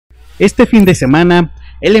Este fin de semana,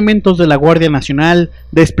 elementos de la Guardia Nacional,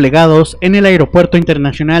 desplegados en el Aeropuerto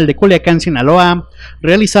Internacional de Culiacán, Sinaloa,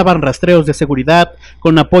 realizaban rastreos de seguridad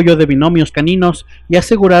con apoyo de binomios caninos y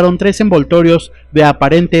aseguraron 3 envoltorios de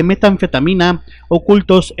aparente metanfetamina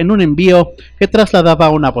ocultos en un envío que trasladaba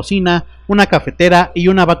una bocina, una cafetera y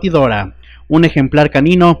una batidora. Un ejemplar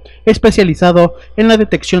canino especializado en la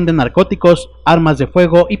detección de narcóticos, armas de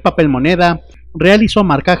fuego y papel moneda realizó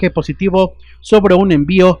marcaje positivo sobre un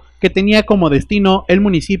envío que tenía como destino el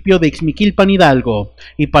municipio de Ixmiquilpan, Hidalgo,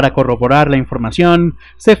 y para corroborar la información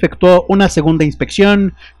se efectuó una segunda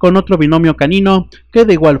inspección con otro binomio canino que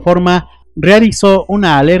de igual forma realizó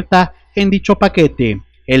una alerta en dicho paquete.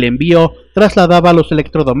 El envío trasladaba los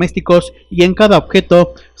electrodomésticos y en cada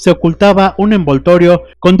objeto se ocultaba un envoltorio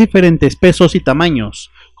con diferentes pesos y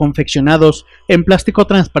tamaños, confeccionados en plástico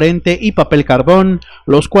transparente y papel carbón,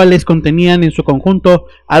 los cuales contenían en su conjunto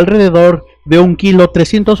alrededor de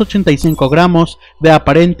 1,385 kg de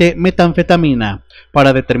aparente metanfetamina.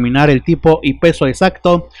 Para determinar el tipo y peso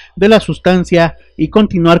exacto de la sustancia y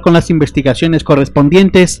continuar con las investigaciones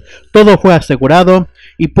correspondientes, todo fue asegurado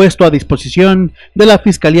y puesto a disposición de la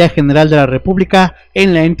Fiscalía General de la República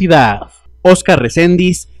en la entidad. Oscar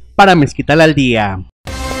Reséndiz, para Mezquital al Día.